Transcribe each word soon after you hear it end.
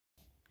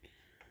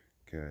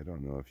Okay, I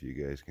don't know if you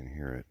guys can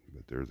hear it,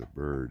 but there's a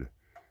bird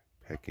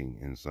pecking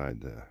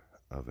inside the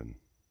oven.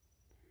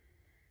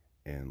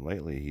 And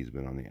lately he's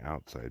been on the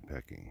outside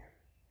pecking.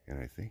 And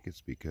I think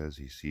it's because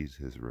he sees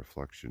his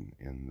reflection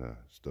in the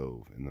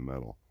stove, in the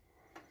metal.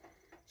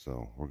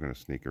 So we're going to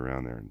sneak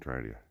around there and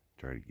try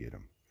to get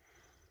him.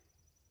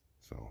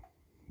 So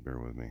bear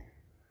with me.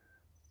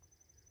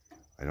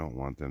 I don't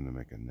want them to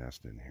make a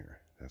nest in here.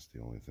 That's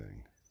the only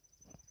thing.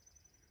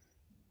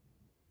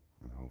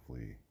 And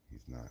hopefully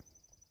he's not.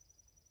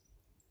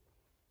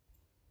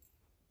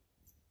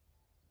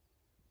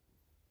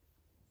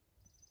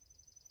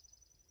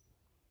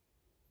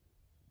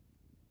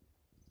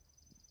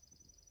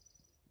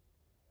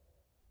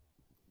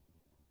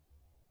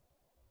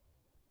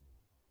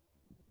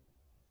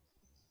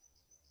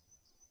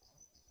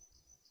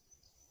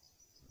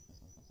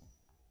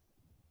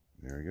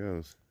 There he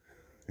goes.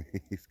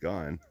 He's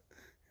gone.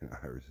 And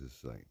Iris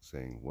is like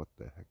saying, "What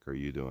the heck are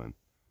you doing?"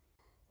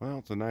 Well,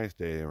 it's a nice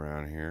day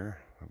around here.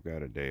 I've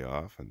got a day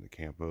off and the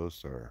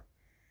campos are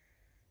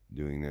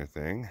doing their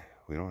thing.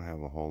 We don't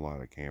have a whole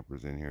lot of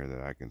campers in here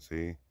that I can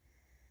see.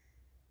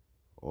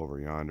 Over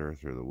yonder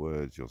through the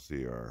woods, you'll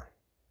see our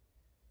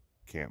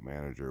camp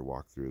manager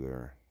walk through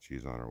there.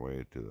 She's on her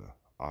way to the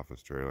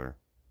office trailer.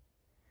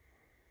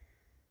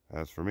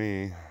 As for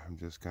me, I'm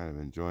just kind of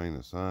enjoying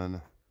the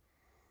sun.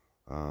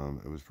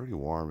 It was pretty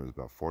warm. It was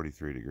about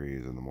 43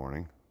 degrees in the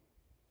morning.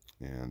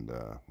 And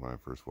when I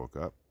first woke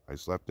up, I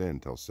slept in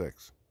until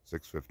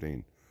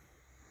 6:15.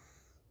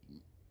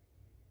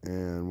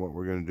 And what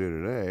we're going to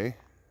do today,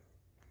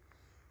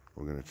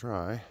 we're going to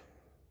try.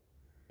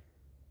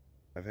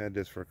 I've had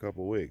this for a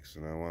couple weeks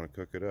and I want to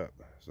cook it up.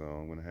 So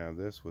I'm going to have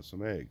this with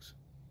some eggs.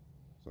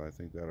 So I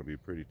think that'll be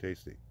pretty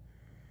tasty.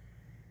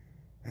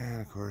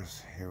 And of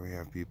course, here we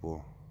have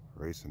people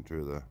racing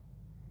through the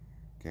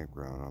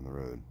campground on the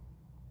road.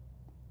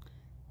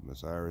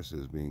 Miss Iris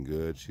is being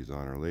good. She's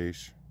on her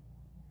leash.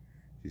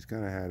 She's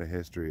kind of had a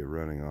history of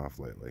running off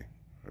lately,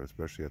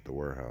 especially at the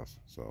warehouse.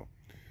 So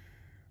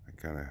I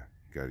kind of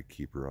got to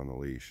keep her on the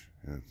leash.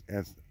 And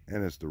it's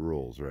the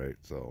rules, right?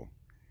 So,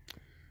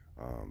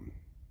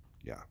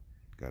 yeah,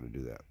 got to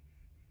do that.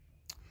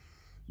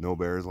 No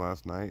bears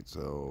last night,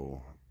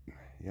 so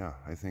yeah,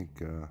 I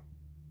think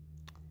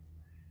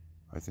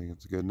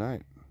it's a good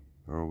night,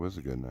 or it was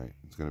a good night.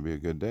 It's going to be a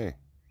good day,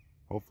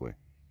 hopefully.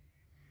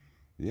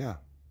 Yeah.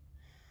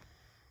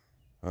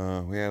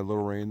 We had a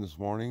little rain this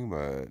morning,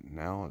 but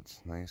now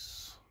it's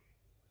nice,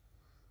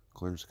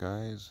 clear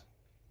skies,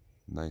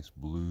 nice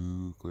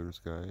blue clear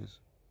skies,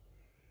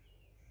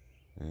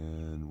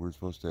 and we're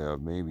supposed to have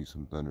maybe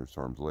some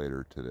thunderstorms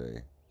later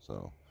today.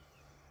 So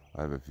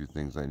I have a few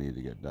things I need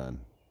to get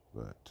done,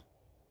 but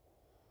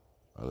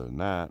other than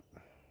that,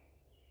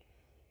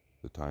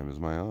 the time is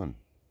my own.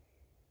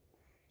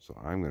 So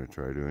I'm going to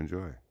try to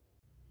enjoy.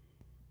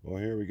 Well,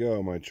 here we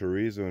go. My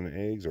chorizo and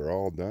eggs are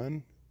all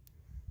done.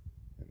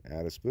 And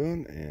add a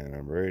spoon, and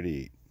I'm ready to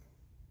eat.